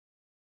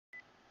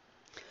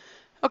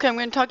Okay, I'm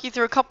going to talk you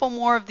through a couple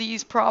more of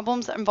these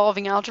problems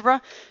involving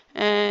algebra,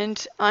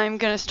 and I'm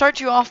going to start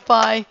you off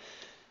by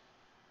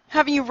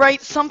having you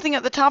write something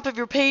at the top of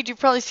your page. You've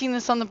probably seen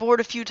this on the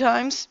board a few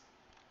times.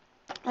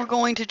 We're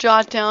going to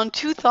jot down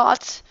two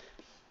thoughts.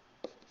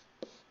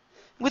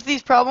 With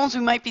these problems,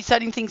 we might be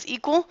setting things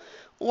equal,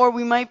 or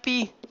we might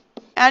be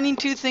adding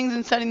two things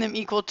and setting them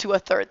equal to a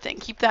third thing.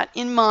 Keep that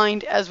in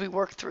mind as we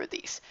work through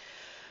these.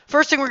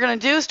 First thing we're going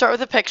to do is start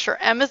with a picture.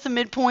 M is the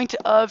midpoint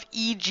of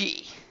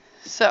EG.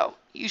 So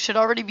you should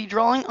already be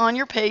drawing on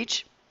your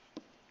page.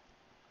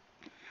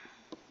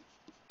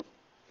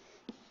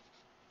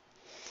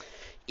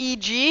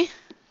 EG,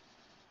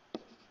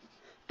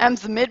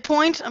 M's the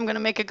midpoint. I'm going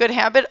to make a good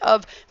habit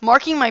of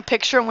marking my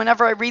picture. And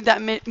whenever I read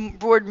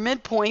that word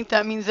midpoint,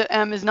 that means that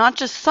M is not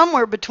just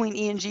somewhere between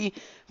E and G,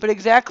 but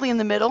exactly in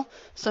the middle.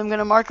 So I'm going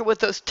to mark it with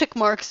those tick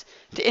marks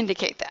to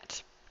indicate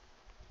that.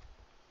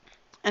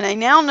 And I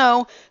now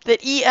know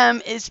that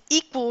EM is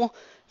equal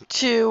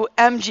to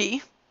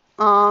MG.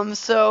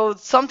 So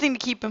something to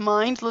keep in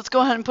mind. Let's go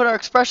ahead and put our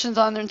expressions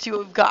on there and see what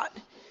we've got.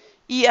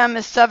 EM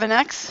is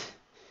 7x.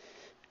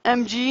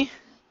 MG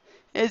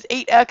is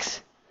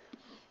 8x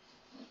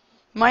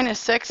minus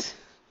 6.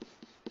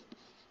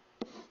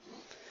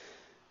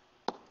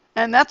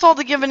 And that's all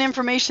the given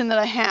information that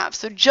I have.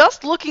 So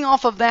just looking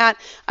off of that,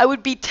 I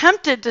would be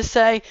tempted to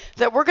say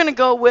that we're going to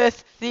go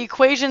with the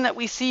equation that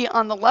we see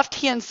on the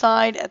left-hand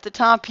side at the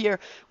top here,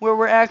 where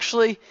we're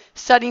actually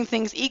setting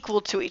things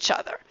equal to each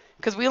other.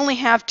 Because we only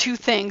have two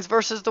things,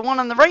 versus the one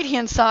on the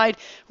right-hand side,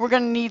 we're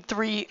going to need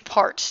three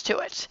parts to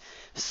it.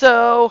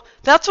 So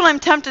that's what I'm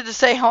tempted to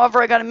say.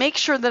 However, I got to make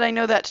sure that I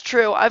know that's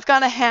true. I've got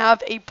to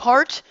have a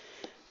part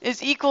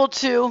is equal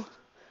to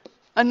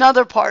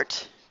another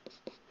part.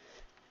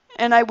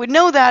 And I would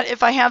know that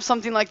if I have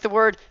something like the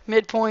word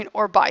midpoint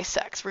or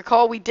bisects.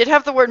 Recall, we did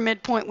have the word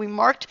midpoint. We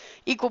marked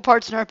equal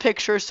parts in our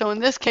picture. So in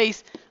this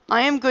case,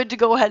 I am good to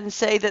go ahead and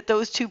say that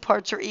those two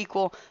parts are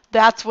equal.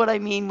 That's what I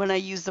mean when I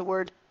use the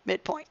word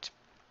midpoint.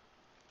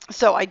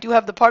 So I do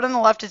have the part on the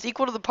left is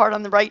equal to the part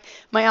on the right.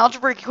 My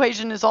algebraic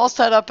equation is all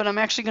set up, and I'm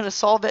actually going to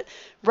solve it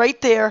right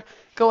there.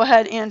 Go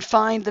ahead and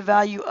find the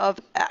value of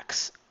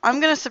x. I'm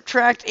going to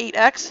subtract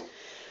 8x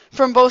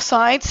from both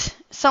sides.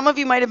 Some of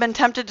you might have been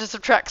tempted to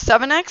subtract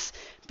 7x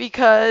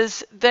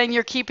because then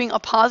you're keeping a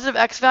positive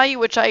x value,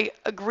 which I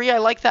agree, I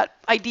like that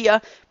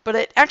idea, but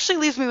it actually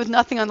leaves me with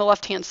nothing on the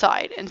left-hand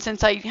side. And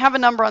since I have a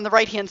number on the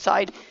right-hand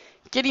side,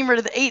 getting rid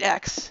of the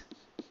 8x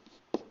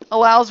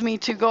allows me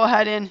to go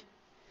ahead and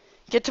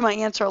get to my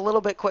answer a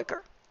little bit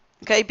quicker.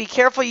 Okay, be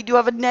careful, you do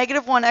have a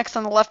negative 1x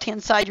on the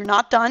left-hand side. You're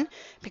not done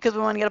because we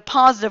want to get a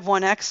positive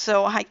 1x,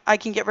 so I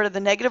can get rid of the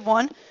negative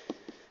 1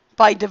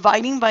 by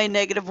dividing by a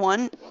negative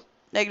 1.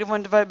 Negative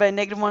 1 divided by a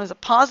negative 1 is a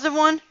positive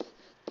 1.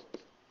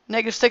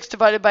 Negative 6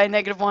 divided by a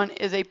negative 1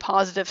 is a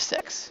positive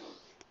 6.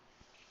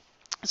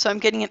 So I'm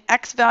getting an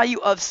x value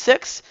of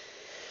 6.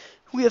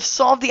 We have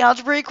solved the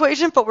algebra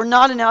equation, but we're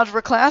not in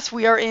algebra class.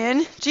 We are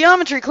in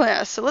geometry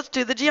class. So let's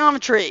do the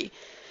geometry.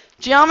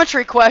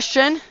 Geometry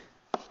question,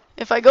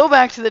 if I go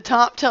back to the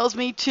top, tells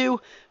me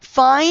to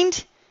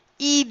find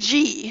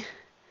EG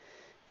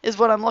is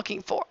what I'm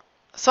looking for.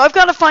 So I've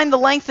got to find the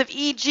length of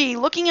EG.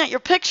 Looking at your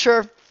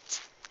picture,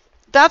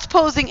 that's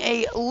posing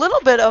a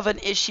little bit of an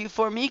issue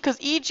for me because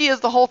EG is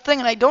the whole thing,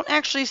 and I don't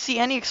actually see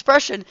any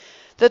expression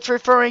that's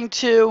referring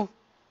to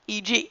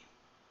EG.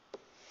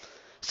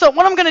 So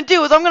what I'm going to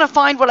do is I'm going to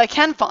find what I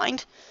can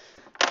find.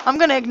 I'm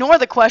going to ignore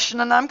the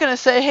question, and I'm going to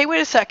say, hey,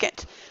 wait a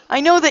second.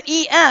 I know that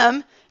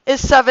EM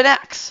is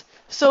 7x.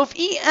 So if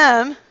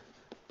EM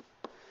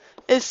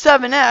is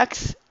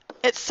 7x,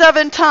 it's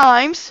 7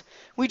 times.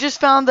 We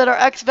just found that our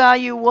x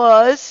value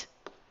was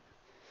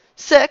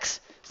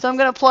 6. So I'm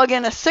going to plug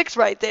in a 6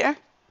 right there.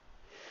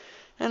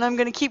 And I'm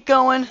going to keep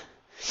going.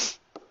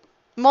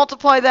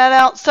 Multiply that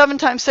out. 7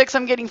 times 6,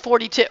 I'm getting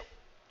 42.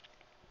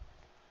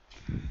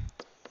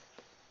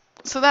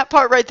 So that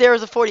part right there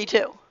is a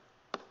 42.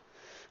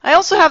 I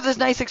also have this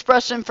nice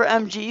expression for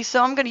mg,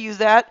 so I'm going to use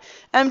that.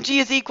 Mg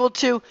is equal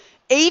to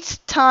 8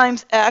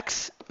 times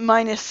x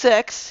minus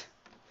 6.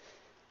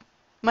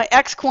 My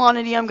x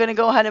quantity I'm going to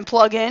go ahead and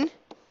plug in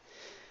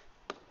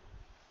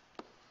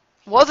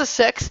was a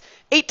 6.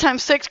 8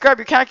 times 6, grab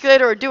your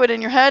calculator or do it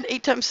in your head.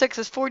 8 times 6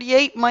 is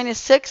 48 minus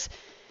 6.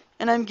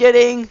 And I'm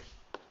getting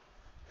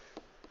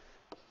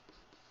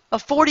a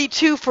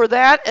 42 for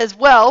that as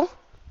well.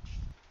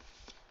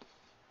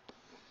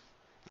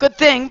 Good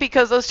thing,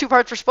 because those two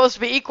parts were supposed to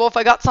be equal. If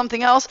I got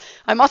something else,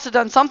 I must have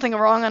done something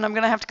wrong, and I'm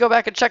going to have to go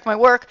back and check my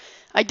work.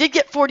 I did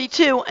get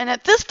 42, and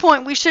at this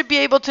point, we should be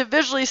able to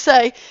visually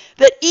say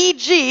that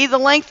EG, the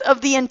length of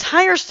the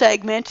entire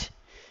segment,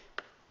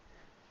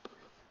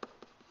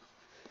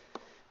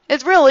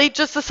 is really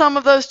just the sum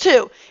of those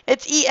two.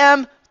 It's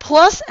EM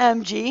plus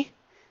MG,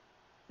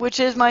 which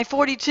is my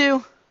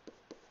 42,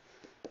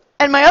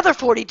 and my other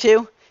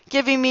 42,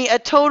 giving me a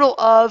total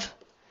of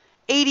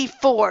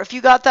 84. If you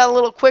got that a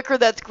little quicker,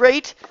 that's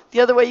great. The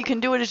other way you can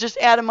do it is just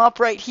add them up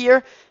right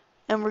here,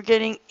 and we're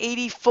getting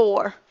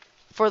 84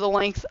 for the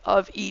length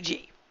of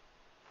EG.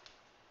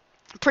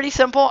 pretty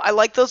simple. I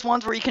like those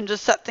ones where you can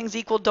just set things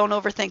equal, don't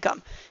overthink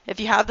them. If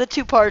you have the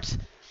two parts,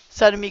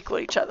 set them equal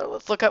to each other.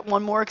 Let's look at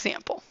one more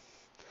example.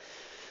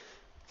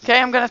 Okay,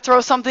 I'm going to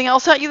throw something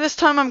else at you this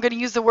time. I'm going to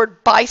use the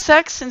word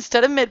bisects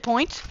instead of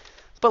midpoint.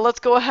 But let's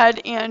go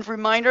ahead and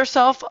remind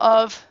ourselves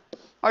of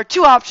our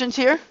two options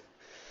here.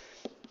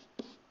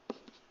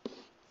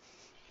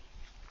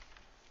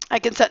 I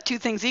can set two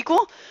things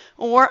equal,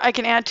 or I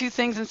can add two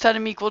things and set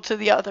them equal to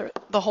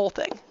the whole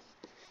thing.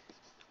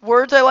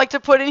 Words I like to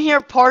put in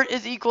here: part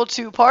is equal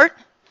to part,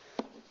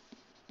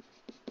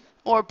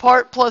 or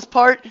part plus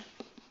part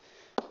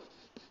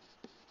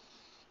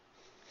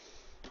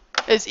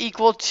is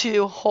equal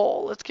to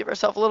whole. Let's give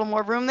ourselves a little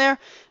more room there,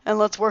 and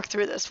let's work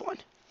through this one.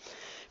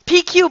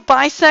 PQ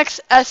bisects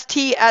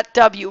ST at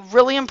W.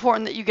 Really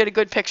important that you get a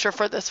good picture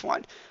for this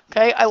one.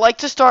 Okay, I like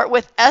to start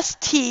with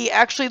ST.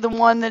 Actually, the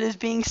one that is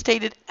being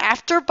stated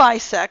after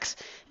bisects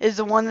is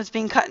the one that's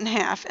being cut in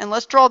half. And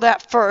let's draw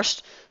that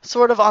first,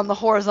 sort of on the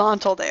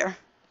horizontal there.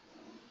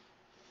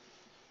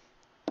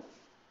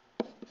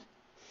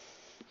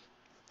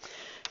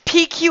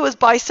 PQ is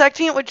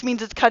bisecting it, which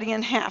means it's cutting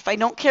in half. I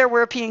don't care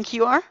where P and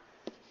Q are.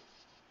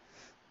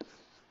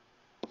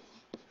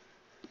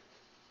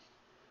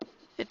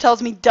 It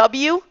tells me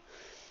W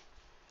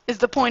is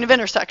the point of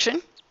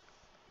intersection.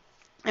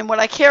 And what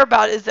I care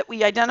about is that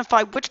we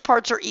identify which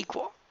parts are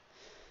equal.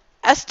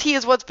 ST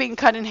is what's being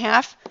cut in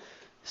half.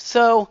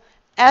 So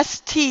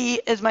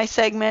ST is my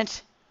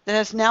segment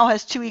that now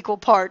has two equal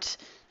parts.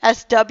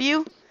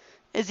 SW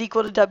is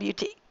equal to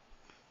WT.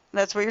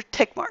 That's where your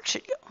tick mark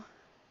should go.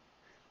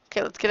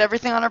 Okay, let's get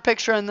everything on our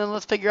picture, and then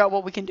let's figure out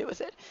what we can do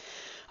with it.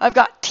 I've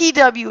got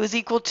TW is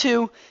equal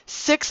to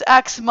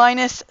 6x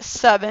minus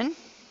 7.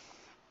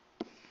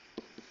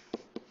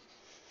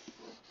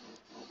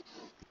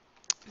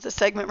 It's a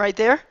segment right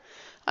there.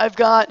 I've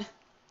got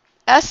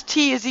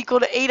ST is equal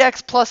to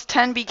 8x plus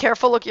 10. Be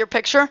careful, look at your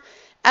picture.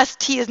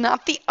 ST is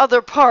not the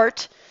other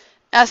part.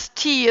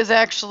 ST is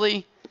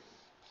actually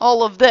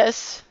all of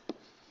this,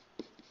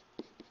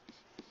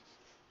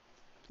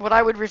 what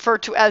I would refer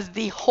to as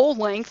the whole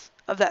length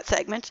of that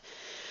segment.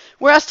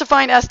 We're asked to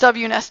find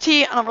SW and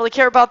ST. I don't really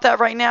care about that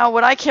right now.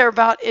 What I care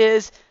about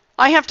is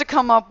I have to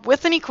come up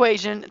with an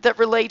equation that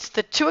relates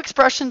the two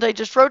expressions I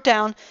just wrote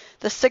down,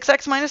 the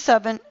 6x minus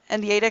 7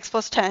 and the 8x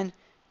plus 10,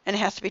 and it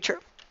has to be true.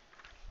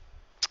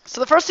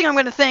 So the first thing I'm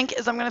going to think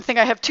is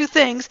I have two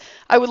things.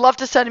 I would love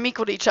to set them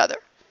equal to each other.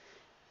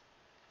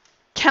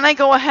 Can I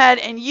go ahead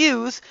and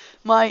use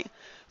my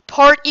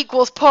part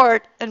equals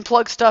part and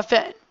plug stuff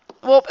in?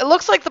 Well, it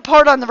looks like the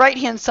part on the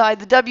right-hand side,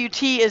 the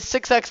WT, is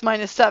 6x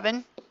minus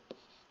 7.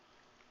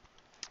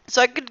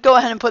 So I could go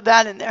ahead and put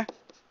that in there.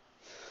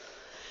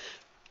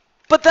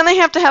 But then I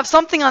have to have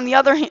something on the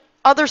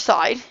other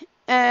side,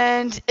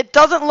 and it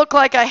doesn't look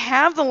like I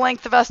have the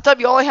length of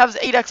SW. All I have is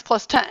 8x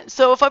plus 10.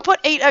 So if I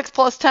put 8x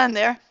plus 10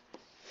 there,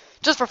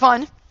 just for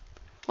fun,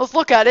 let's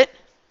look at it.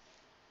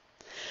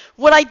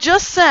 What I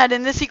just said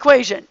in this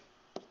equation,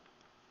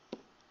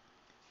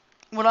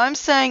 what I'm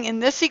saying in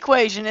this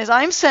equation is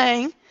I'm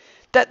saying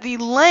that the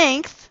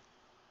length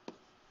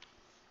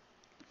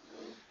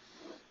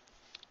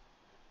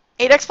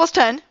 8x plus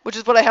 10, which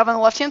is what I have on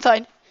the left-hand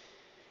side,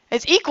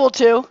 is equal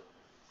to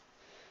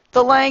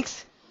the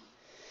length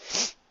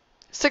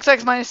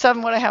 6x minus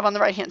 7, what I have on the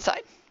right-hand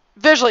side.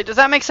 Visually, does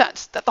that make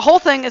sense? That the whole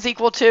thing is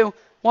equal to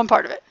one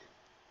part of it?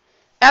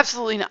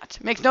 Absolutely not.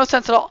 Makes no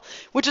sense at all.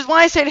 Which is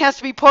why I say it has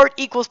to be part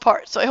equals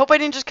part. So I hope I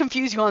didn't just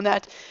confuse you on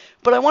that.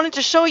 But I wanted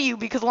to show you,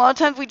 because a lot of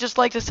times we just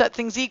like to set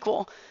things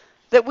equal,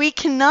 that we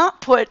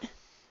cannot put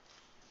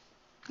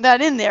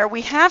that in there.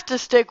 We have to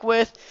stick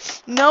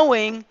with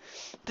knowing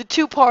the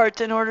two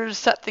parts in order to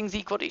set things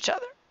equal to each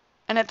other.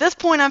 And at this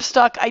point I'm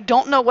stuck. I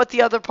don't know what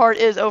the other part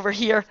is over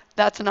here.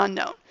 That's an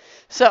unknown.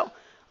 So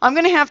I'm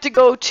going to have to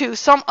go to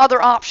some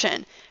other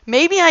option.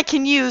 Maybe I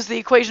can use the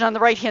equation on the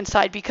right-hand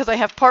side because I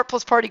have part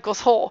plus part equals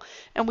whole.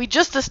 And we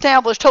just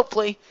established,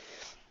 hopefully,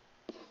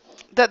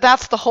 that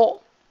that's the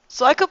whole.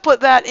 So I could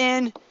put that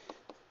in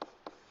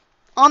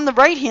on the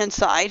right-hand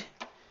side,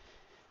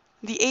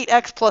 the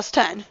 8x plus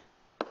 10.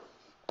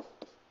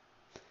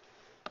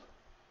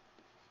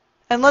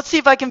 And let's see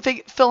if I can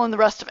fill in the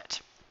rest of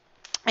it.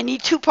 I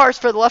need two parts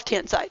for the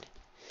left-hand side.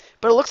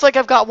 But it looks like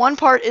I've got one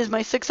part is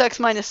my 6x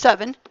minus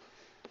 7.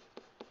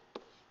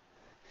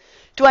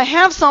 Do I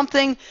have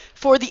something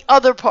for the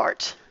other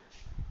part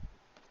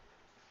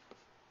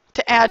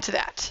to add to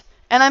that?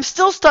 And I'm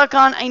still stuck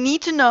on I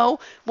need to know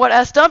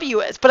what SW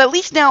is. But at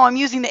least now I'm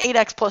using the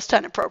 8x plus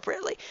 10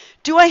 appropriately.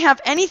 Do I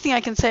have anything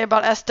I can say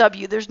about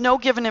SW? There's no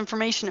given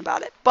information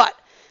about it. But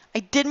I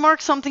did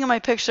mark something in my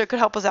picture that could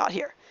help us out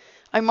here.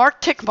 I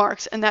marked tick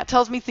marks, and that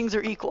tells me things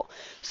are equal.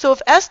 So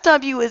if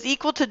SW is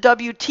equal to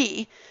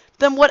WT,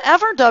 then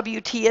whatever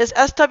WT is,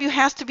 SW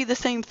has to be the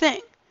same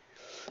thing.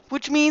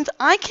 Which means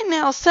I can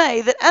now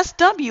say that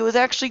SW is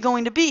actually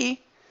going to be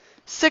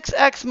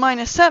 6x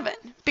minus 7,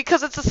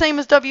 because it's the same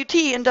as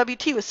WT, and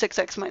WT was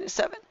 6x minus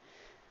 7.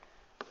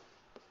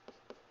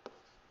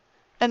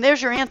 And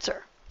there's your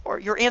answer. or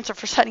your answer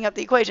for setting up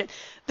the equation.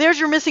 There's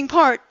your missing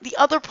part. The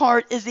other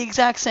part is the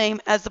exact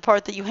same as the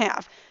part that you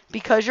have.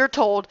 Because you're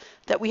told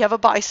that we have a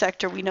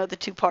bisector, we know the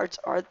two parts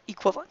are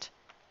equivalent.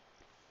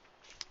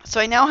 So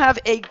I now have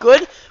a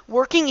good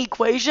working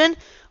equation.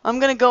 I'm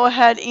going to go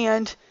ahead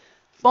and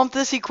bump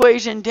this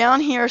equation down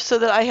here so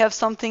that I have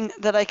something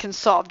that I can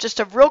solve. Just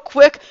a real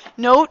quick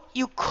note,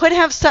 you could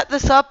have set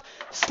this up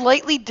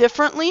slightly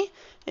differently.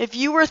 If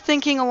you were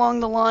thinking along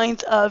the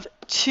lines of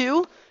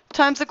 2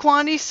 times the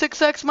quantity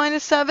 6x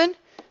minus 7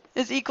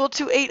 is equal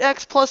to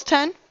 8x plus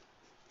 10,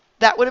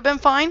 that would have been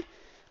fine.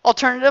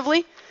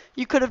 Alternatively,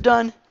 you could have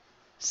done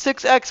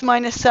 6x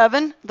minus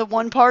 7, the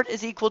one part,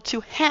 is equal to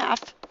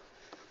half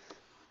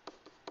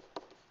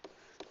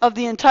of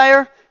the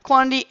entire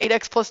quantity,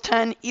 8x plus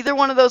 10. Either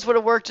one of those would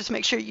have worked. Just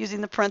make sure you're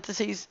using the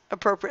parentheses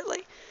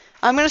appropriately.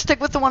 I'm going to stick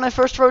with the one I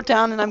first wrote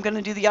down, and I'm going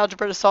to do the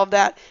algebra to solve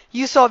that.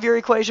 You solve your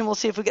equation. We'll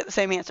see if we get the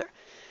same answer.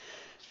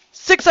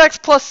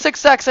 6x plus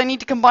 6x, I need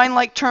to combine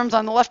like terms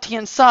on the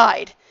left-hand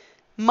side.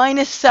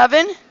 Minus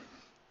 7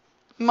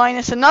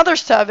 minus another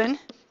 7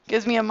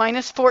 gives me a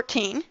minus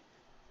 14.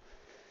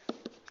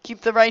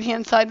 Keep the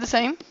right-hand side the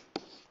same.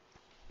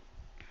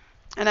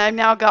 And I've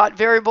now got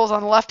variables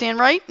on the left and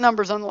right,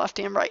 numbers on the left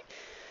and right.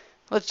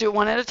 Let's do it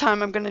one at a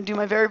time. I'm going to do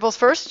my variables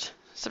first.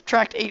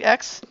 Subtract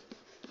 8x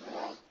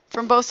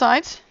from both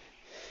sides,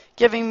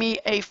 giving me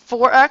a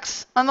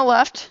 4x on the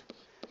left,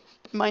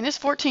 minus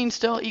 14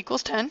 still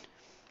equals 10.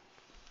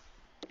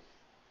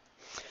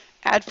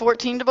 Add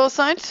 14 to both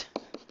sides,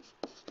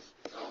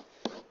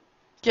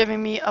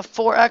 giving me a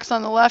 4x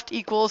on the left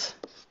equals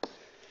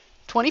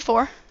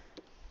 24.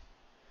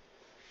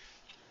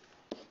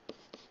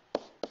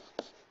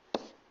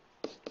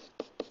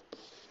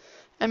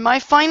 And my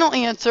final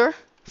answer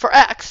for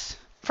x,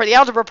 for the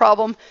algebra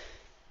problem,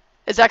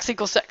 is x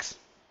equals 6.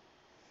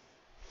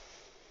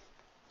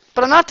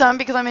 But I'm not done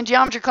because I'm in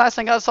geometry class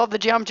and I've got to solve the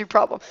geometry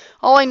problem.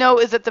 All I know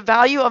is that the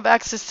value of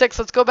x is 6.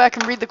 Let's go back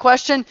and read the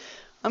question.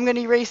 I'm going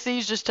to erase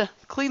these just to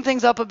clean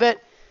things up a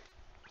bit.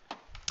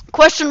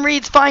 Question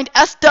reads, find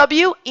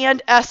SW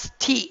and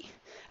ST.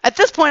 At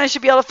this point, I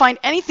should be able to find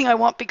anything I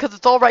want because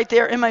it's all right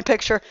there in my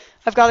picture.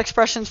 I've got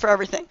expressions for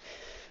everything.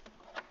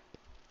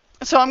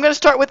 So I'm going to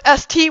start with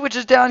ST, which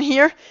is down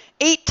here.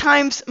 8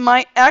 times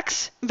my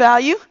x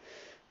value,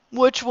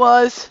 which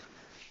was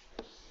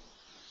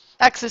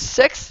x is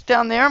 6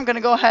 down there. I'm going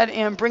to go ahead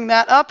and bring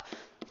that up,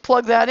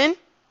 plug that in.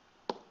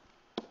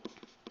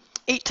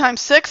 8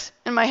 times 6.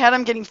 In my head,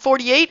 I'm getting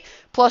 48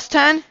 plus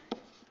 10.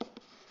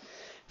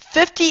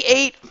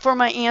 58 for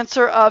my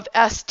answer of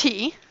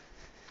ST.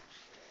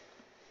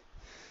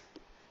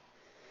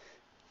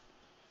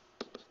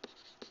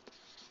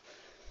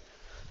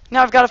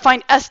 Now I've got to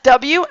find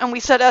SW, and we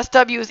said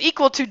SW is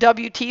equal to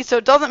WT, so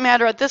it doesn't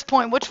matter at this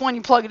point which one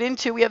you plug it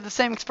into. We have the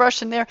same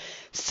expression there.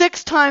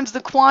 6 times the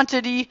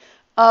quantity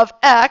of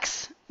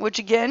x, which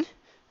again,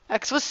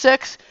 x was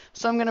 6,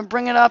 so I'm going to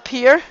bring it up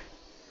here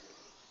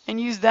and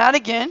use that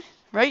again,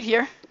 right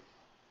here.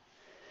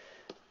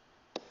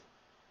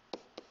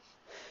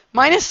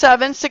 Minus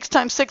 7, 6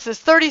 times 6 is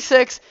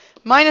 36.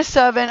 Minus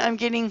 7, I'm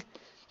getting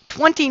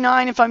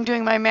 29 if I'm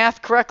doing my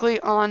math correctly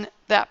on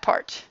that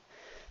part.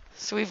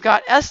 So we've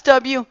got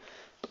SW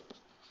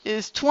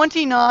is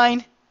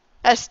 29,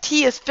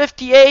 ST is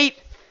 58.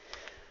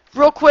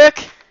 Real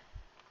quick,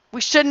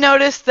 we should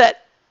notice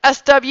that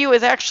SW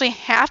is actually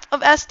half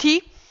of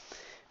ST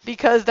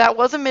because that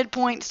was a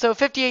midpoint. So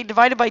 58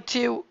 divided by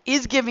 2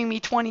 is giving me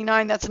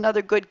 29. That's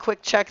another good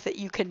quick check that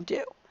you can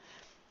do.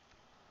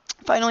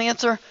 Final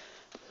answer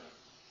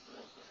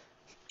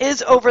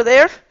is over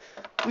there.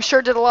 We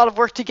sure did a lot of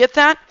work to get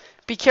that.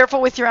 Be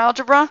careful with your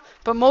algebra,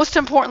 but most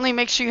importantly,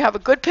 make sure you have a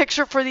good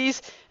picture for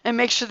these and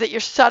make sure that your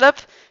setup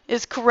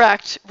is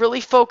correct. Really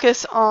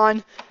focus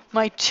on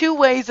my 2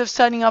 ways of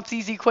setting up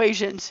these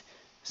equations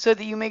so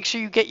that you make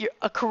sure you get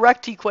a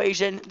correct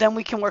equation. Then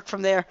we can work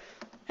from there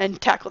and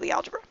tackle the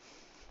algebra.